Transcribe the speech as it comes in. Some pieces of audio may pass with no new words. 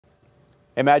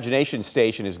Imagination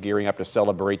Station is gearing up to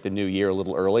celebrate the new year a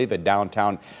little early. The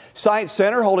Downtown Science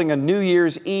Center holding a New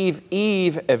Year's Eve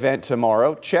event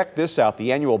tomorrow. Check this out,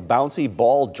 the annual Bouncy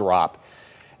Ball Drop.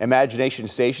 Imagination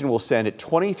Station will send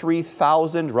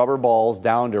 23,000 rubber balls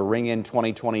down to ring in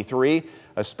 2023.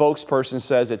 A spokesperson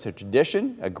says it's a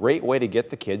tradition, a great way to get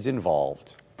the kids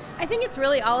involved. I think it's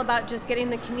really all about just getting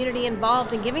the community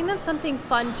involved and giving them something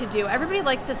fun to do. Everybody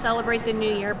likes to celebrate the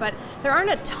new year, but there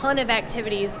aren't a ton of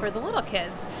activities for the little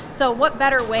kids. So what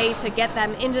better way to get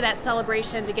them into that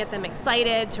celebration, to get them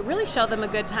excited, to really show them a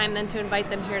good time than to invite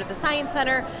them here to the Science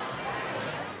Center.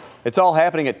 It's all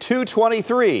happening at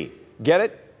 2:23. Get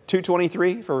it?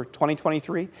 2:23 for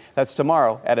 2023? That's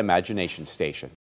tomorrow at Imagination Station.